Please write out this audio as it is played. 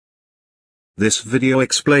This video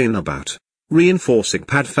explain about reinforcing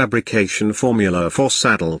pad fabrication formula for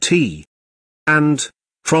saddle T. And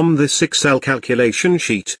from this Excel calculation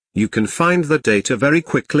sheet, you can find the data very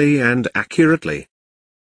quickly and accurately.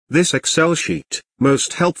 This Excel sheet,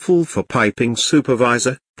 most helpful for piping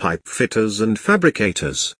supervisor, pipe fitters and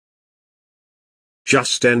fabricators.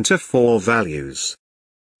 Just enter 4 values.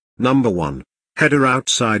 Number 1, header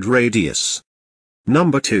outside radius.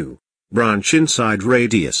 Number 2, branch inside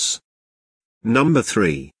radius. Number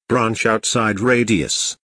 3, branch outside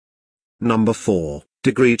radius. Number 4,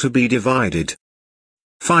 degree to be divided.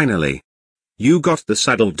 Finally, you got the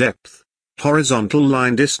saddle depth, horizontal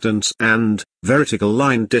line distance and vertical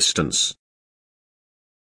line distance.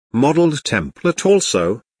 Modeled template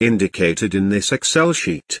also indicated in this Excel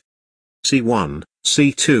sheet. C1,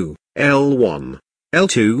 C2, L1,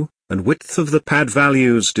 L2, and width of the pad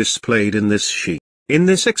values displayed in this sheet. In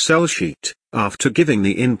this Excel sheet, after giving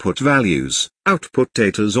the input values, output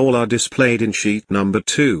datas all are displayed in sheet number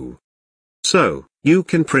 2. So, you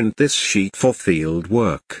can print this sheet for field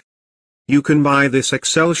work. You can buy this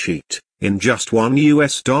Excel sheet in just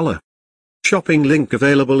 $1. Shopping link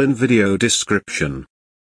available in video description.